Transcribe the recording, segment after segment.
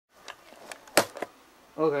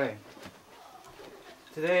Okay,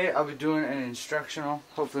 today I'll be doing an instructional.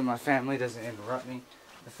 Hopefully my family doesn't interrupt me.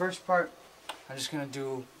 The first part, I'm just going to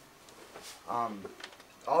do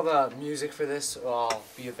all the music for this will all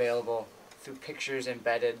be available through pictures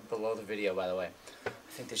embedded below the video, by the way. I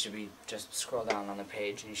think they should be, just scroll down on the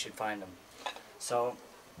page and you should find them. So,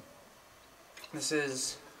 this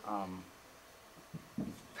is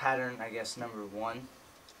pattern, I guess, number 1,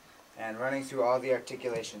 and running through all the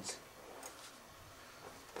articulations.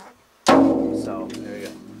 So, there we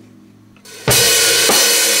go.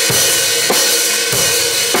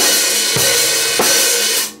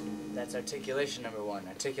 That's articulation number 1.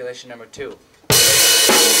 Articulation number 2.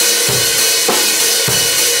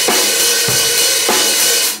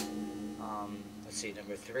 Let's see,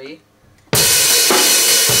 number 3.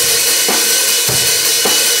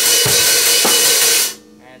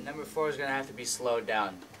 And number 4 is going to have to be slowed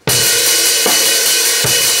down.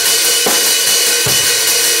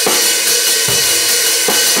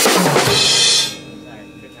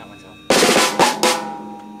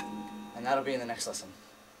 And that'll be in the next lesson.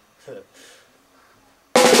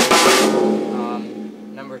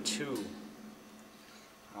 Number 2.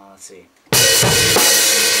 Let's see.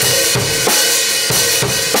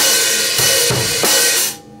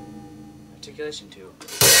 Articulation 2.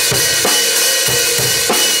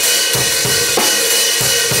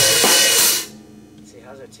 Let's see,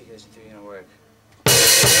 how's articulation 3 gonna work?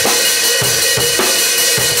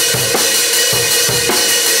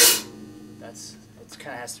 It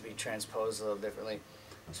kind of has to be transposed a little differently,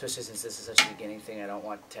 especially since this is such a beginning thing. I don't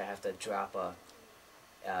want to have to drop a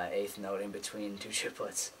 8th note in between 2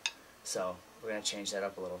 triplets, so we're going to change that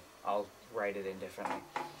up a little. I'll write it in differently.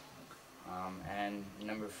 And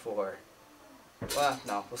number 4, well,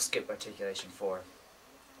 no, we'll skip articulation 4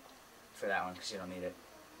 for that one because you don't need it.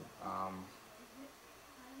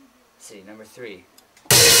 Let's see, number 3.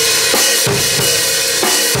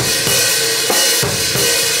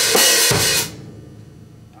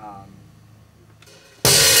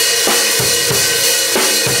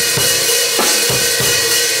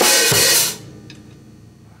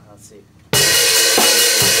 Let's see.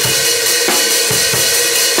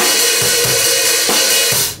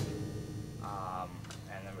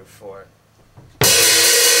 And number 4.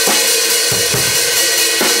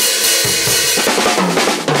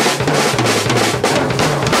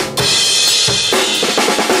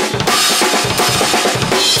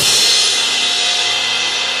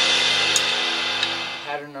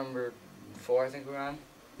 Pattern number 4, I think we're on.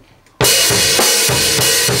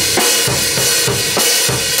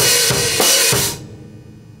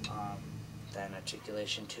 Then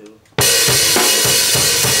articulation 2.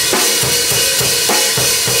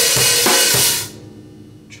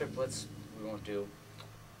 Triplets we won't do.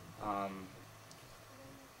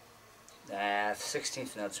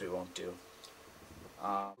 16th notes we won't do.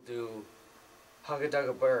 We'll do Hugga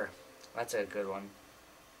Dugga Burr. That's a good one.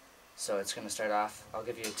 So it's going to start off, I'll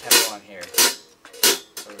give you a tempo on here.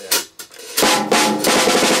 Over there.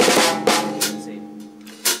 Let's see.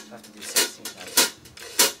 I have to do 16th notes.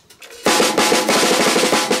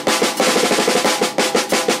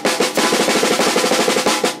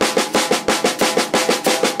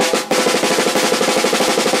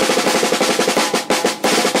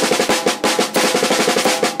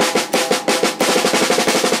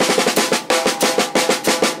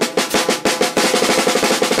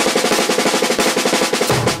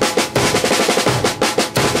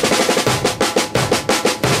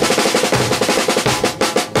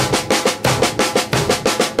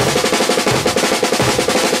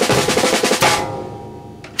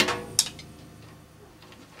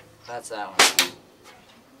 That's that one.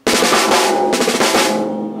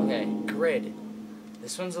 Okay, grid.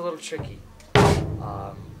 This one's a little tricky.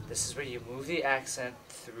 This is where you move the accent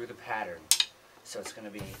through the pattern. So it's going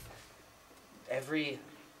to be every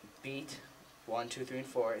beat, 1, 2, 3, and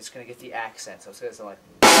 4, it's going to get the accent. So it's going to sound like,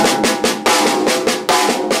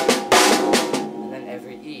 and then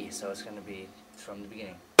every E, so it's going to be from the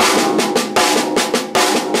beginning.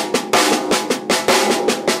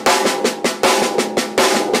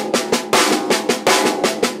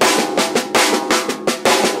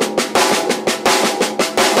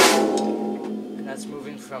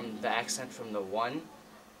 From the accent from the 1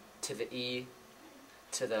 to the E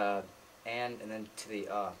to the and then to the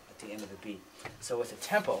at the end of the beat. So with the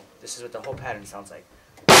tempo, this is what the whole pattern sounds like.